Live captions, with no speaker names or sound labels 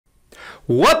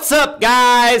What's up,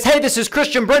 guys? Hey, this is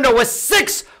Christian Brindle with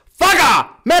Six-Figure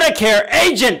Medicare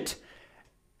Agent.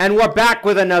 And we're back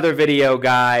with another video,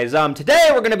 guys. Today,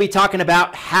 we're going to be talking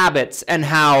about habits and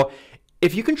how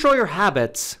if you control your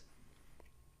habits,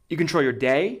 you control your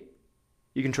day,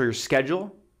 you control your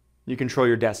schedule, you control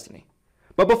your destiny.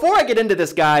 But before I get into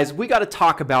this, guys, we got to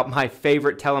talk about my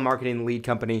favorite telemarketing lead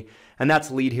company, and that's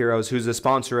Lead Heroes, who's the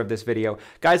sponsor of this video.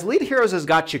 Guys, Lead Heroes has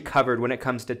got you covered when it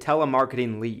comes to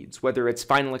telemarketing leads, whether it's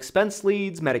final expense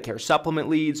leads, Medicare supplement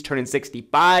leads, turning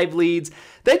 65 leads.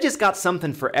 They just got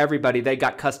something for everybody. They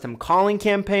got custom calling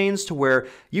campaigns to where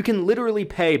you can literally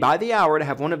pay by the hour to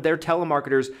have one of their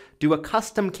telemarketers do a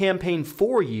custom campaign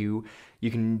for you. You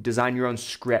can design your own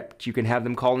script. You can have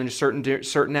them call into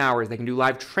certain hours. They can do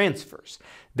live transfers.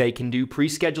 They can do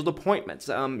pre-scheduled appointments.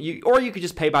 Or you could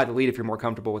just pay by the lead if you're more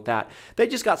comfortable with that. They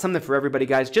just got something for everybody,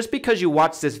 guys. Just because you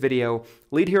watch this video,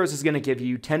 Lead Heroes is going to give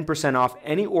you 10% off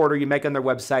any order you make on their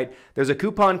website. There's a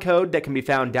coupon code that can be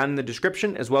found down in the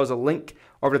description, as well as a link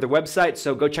over to their website.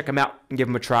 So go check them out and give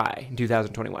them a try in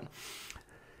 2021.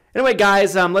 Anyway,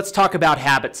 guys, let's talk about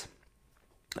habits.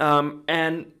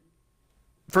 And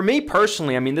for me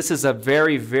personally, I mean, this is a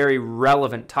very, very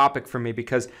relevant topic for me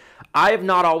because I have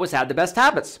not always had the best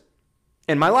habits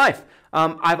in my life.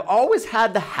 I've always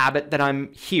had the habit that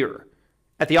I'm here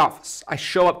at the office. I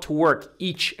show up to work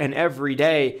each and every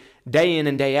day, day in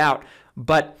and day out.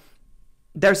 But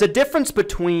there's a difference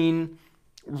between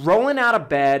rolling out of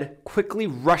bed, quickly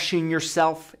rushing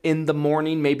yourself in the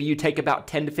morning. Maybe you take about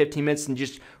 10 to 15 minutes and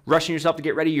just rushing yourself to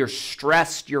get ready. You're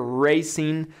stressed. You're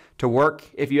racing to work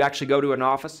if you actually go to an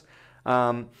office.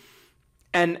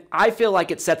 And I feel like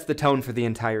it sets the tone for the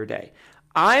entire day.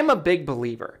 I'm a big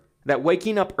believer that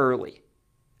waking up early,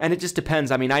 and it just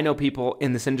depends. I mean, I know people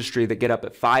in this industry that get up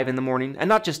at 5 in the morning, and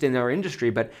not just in our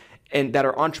industry, but that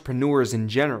are entrepreneurs in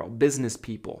general, business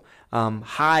people,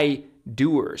 high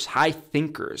doers, high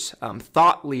thinkers,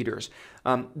 thought leaders.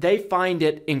 They find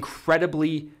it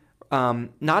incredibly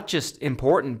not just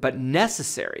important, but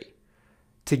necessary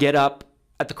to get up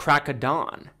at the crack of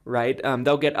dawn, right?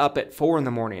 They'll get up at 4 in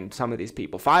the morning, some of these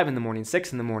people, 5 in the morning,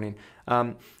 6 in the morning.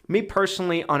 Me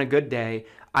personally, on a good day,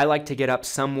 I like to get up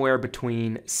somewhere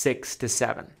between 6 to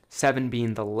 7, 7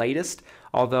 being the latest,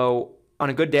 although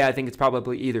on a good day, I think it's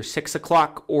probably either 6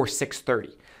 o'clock or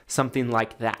 6:30, something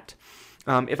like that.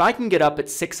 If I can get up at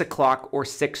 6 o'clock or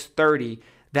 6:30,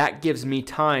 that gives me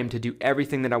time to do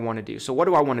everything that I want to do. So what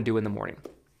do I want to do in the morning?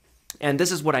 And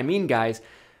this is what I mean, guys.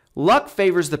 Luck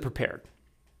favors the prepared.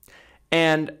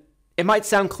 And it might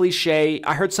sound cliche.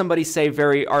 I heard somebody say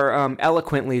very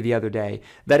eloquently the other day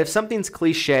that if something's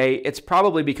cliche, it's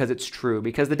probably because it's true.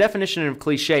 Because the definition of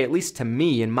cliche, at least to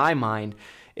me, in my mind,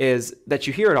 is that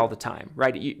you hear it all the time,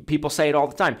 right? People say it all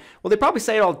the time. Well, they probably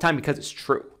say it all the time because it's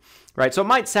true. Right? So it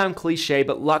might sound cliche,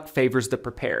 but luck favors the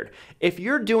prepared. If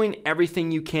you're doing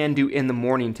everything you can do in the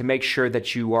morning to make sure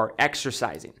that you are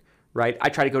exercising, right? I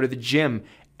try to go to the gym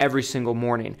every single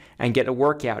morning and get a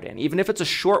workout in. Even if it's a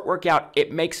short workout,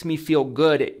 it makes me feel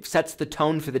good. It sets the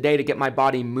tone for the day to get my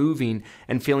body moving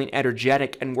and feeling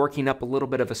energetic and working up a little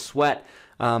bit of a sweat.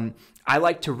 I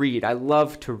like to read. I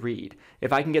love to read.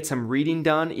 If I can get some reading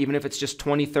done, even if it's just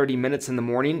 20, 30 minutes in the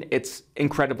morning, it's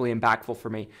incredibly impactful for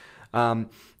me.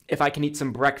 If I can eat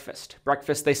some breakfast.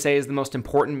 Breakfast, they say, is the most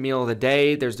important meal of the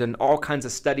day. There's been all kinds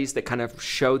of studies that kind of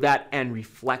show that and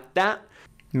reflect that.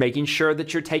 Making sure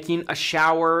that you're taking a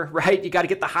shower, right? You got to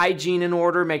get the hygiene in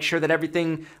order, make sure that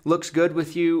everything looks good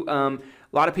with you. A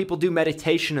lot of people do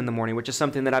meditation in the morning, which is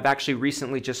something that I've actually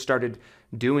recently just started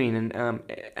doing and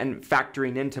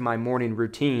factoring into my morning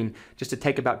routine, just to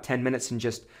take about 10 minutes and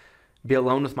just be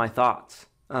alone with my thoughts,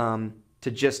 to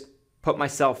just put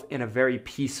myself in a very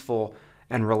peaceful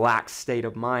and relaxed state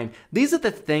of mind. These are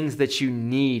the things that you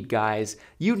need, guys.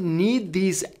 You need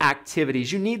these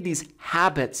activities. You need these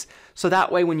habits. So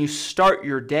that way when you start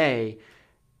your day,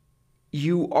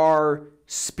 you are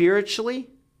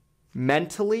spiritually,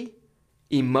 mentally,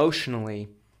 emotionally,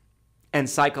 and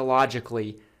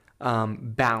psychologically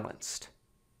balanced.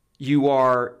 You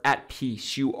are at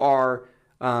peace. You are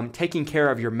taking care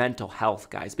of your mental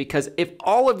health, guys. Because if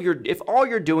all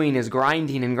you're doing is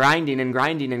grinding and grinding and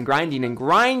grinding and grinding and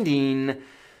grinding,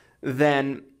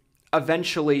 then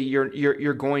eventually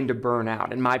you're going to burn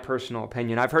out. In my personal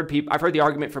opinion, I've heard the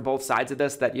argument for both sides of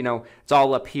this that it's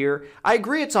all up here. I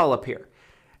agree, it's all up here,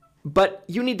 but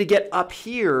you need to get up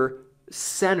here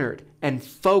centered and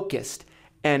focused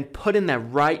and put in that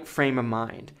right frame of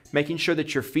mind, making sure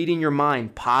that you're feeding your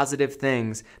mind positive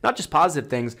things, not just positive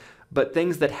things, but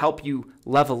things that help you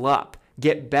level up,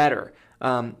 get better.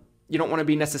 you don't want to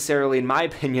be necessarily, in my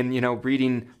opinion,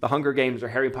 reading The Hunger Games or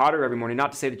Harry Potter every morning.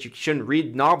 Not to say that you shouldn't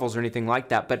read novels or anything like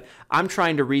that, but I'm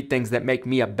trying to read things that make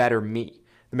me a better me.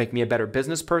 They make me a better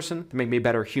business person. They make me a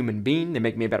better human being. They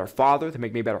make me a better father. They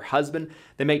make me a better husband.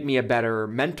 They make me a better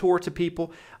mentor to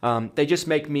people. They just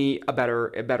make me a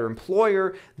better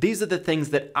employer. These are the things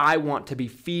that I want to be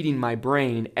feeding my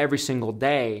brain every single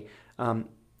day.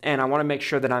 And I want to make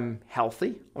sure that I'm healthy.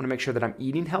 I want to make sure that I'm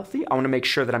eating healthy. I want to make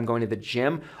sure that I'm going to the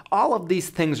gym. All of these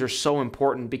things are so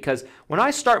important because when I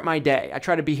start my day, I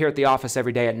try to be here at the office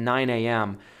every day at 9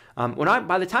 a.m.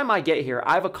 By the time I get here,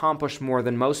 I've accomplished more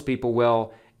than most people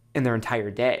will in their entire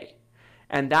day.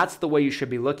 And that's the way you should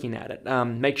be looking at it.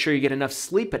 Make sure you get enough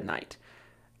sleep at night.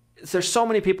 There's so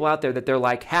many people out there that they're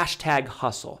like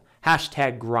 #hustle,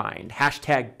 #grind,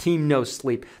 #team no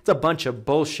sleep. It's a bunch of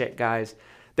bullshit, guys.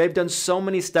 They've done so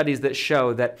many studies that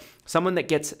show that someone that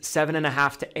gets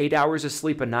 7.5 to 8 hours of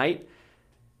sleep a night,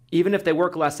 even if they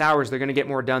work less hours, they're going to get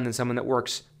more done than someone that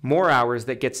works more hours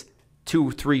that gets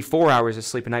 2, 3, 4 hours of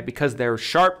sleep a night because they're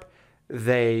sharp.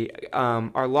 They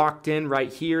are locked in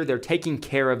right here. They're taking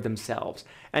care of themselves.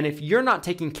 And if you're not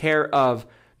taking care of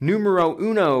numero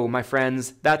uno, my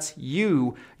friends, that's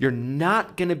you, you're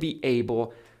not going to be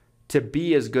able to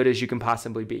be as good as you can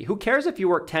possibly be. Who cares if you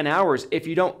work 10 hours if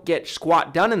you don't get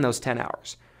squat done in those 10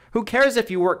 hours? Who cares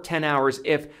if you work 10 hours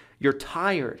if you're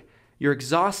tired, you're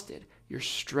exhausted, you're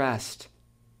stressed?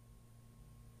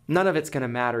 None of it's going to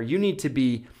matter. You need to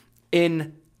be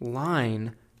in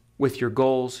line with your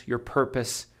goals, your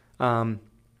purpose, your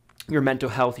mental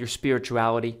health, your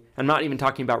spirituality. I'm not even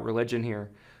talking about religion here.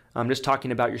 I'm just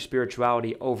talking about your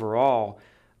spirituality overall.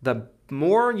 The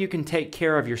more you can take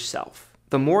care of yourself,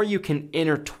 the more you can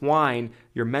intertwine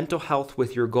your mental health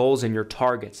with your goals and your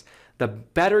targets, the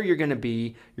better you're going to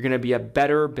be. You're going to be a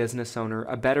better business owner,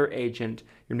 a better agent.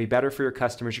 You're going to be better for your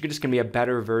customers. You're just going to be a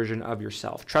better version of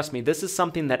yourself. Trust me, this is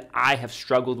something that I have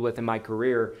struggled with in my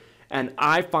career. And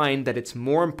I find that it's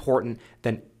more important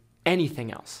than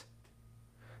anything else.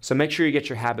 So make sure you get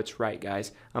your habits right,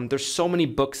 guys. There's so many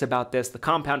books about this. The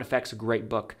Compound Effect's a great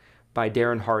book by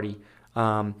Darren Hardy.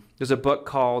 There's a book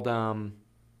called, I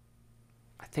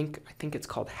think it's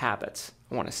called Habits,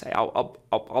 I want to say.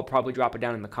 I'll probably drop it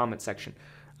down in the comment section.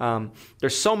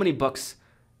 There's so many books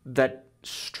that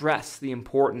stress the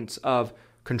importance of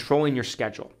controlling your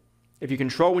schedule. If you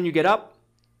control when you get up,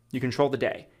 you control the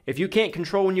day. If you can't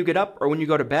control when you get up or when you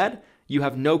go to bed, you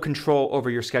have no control over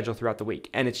your schedule throughout the week.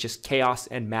 And it's just chaos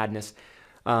and madness.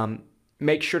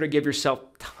 Make sure to give yourself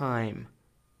time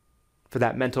for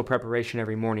that mental preparation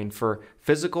every morning for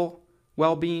physical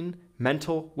well-being,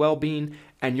 mental well-being,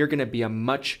 and you're going to be a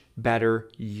much better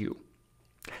you.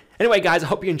 Anyway, guys, I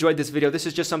hope you enjoyed this video. This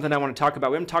is just something I want to talk about.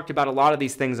 We haven't talked about a lot of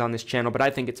these things on this channel, but I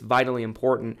think it's vitally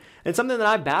important. And it's something that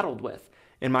I battled with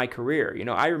in my career.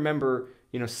 I remember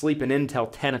sleeping in till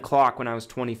 10 o'clock when I was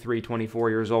 23, 24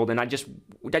 years old. And I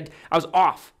was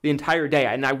off the entire day.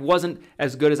 And I wasn't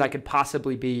as good as I could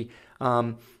possibly be.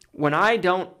 When I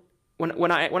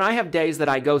have days that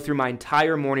I go through my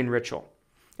entire morning ritual,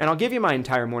 and I'll give you my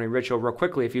entire morning ritual real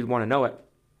quickly if you want to know it.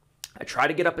 I try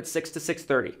to get up at 6 to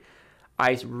 6:30.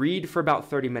 I read for about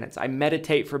 30 minutes. I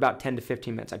meditate for about 10 to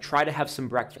 15 minutes. I try to have some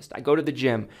breakfast. I go to the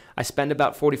gym. I spend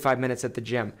about 45 minutes at the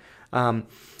gym.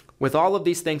 With all of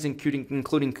these things,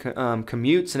 including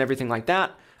commutes and everything like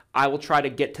that, I will try to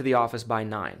get to the office by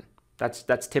 9.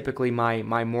 That's typically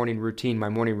my morning routine, my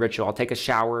morning ritual. I'll take a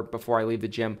shower before I leave the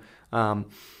gym. And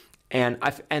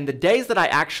the days that I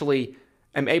actually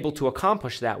am able to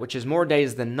accomplish that, which is more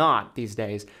days than not these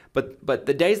days, but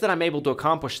the days that I'm able to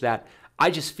accomplish that, I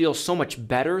just feel so much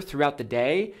better throughout the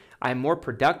day. I'm more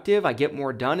productive. I get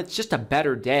more done. It's just a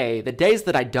better day. The days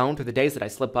that I don't, or the days that I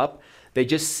slip up, they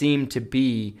just seem to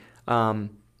be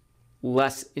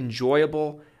less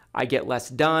enjoyable. I get less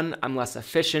done. I'm less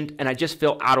efficient, and I just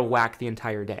feel out of whack the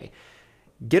entire day.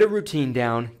 Get a routine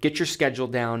down. Get your schedule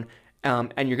down,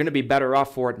 and you're going to be better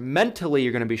off for it. Mentally,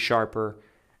 you're going to be sharper,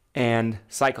 and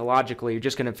psychologically, you're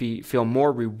just going to feel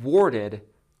more rewarded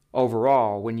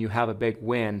overall when you have a big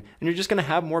win. And you're just going to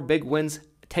have more big wins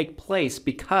take place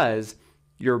because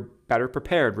you're better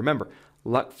prepared. Remember,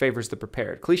 luck favors the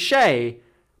prepared. Cliche,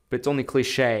 but it's only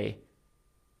cliche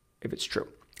if it's true.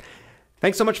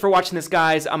 Thanks so much for watching this,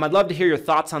 guys. I'd love to hear your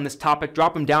thoughts on this topic.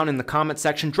 Drop them down in the comment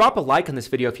section. Drop a like on this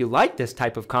video if you like this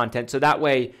type of content, so that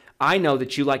way I know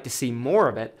that you like to see more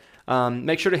of it.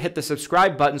 Make sure to hit the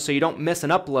subscribe button so you don't miss an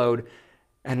upload,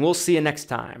 and we'll see you next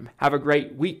time. Have a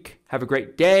great week. Have a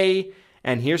great day,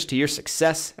 and here's to your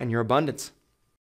success and your abundance.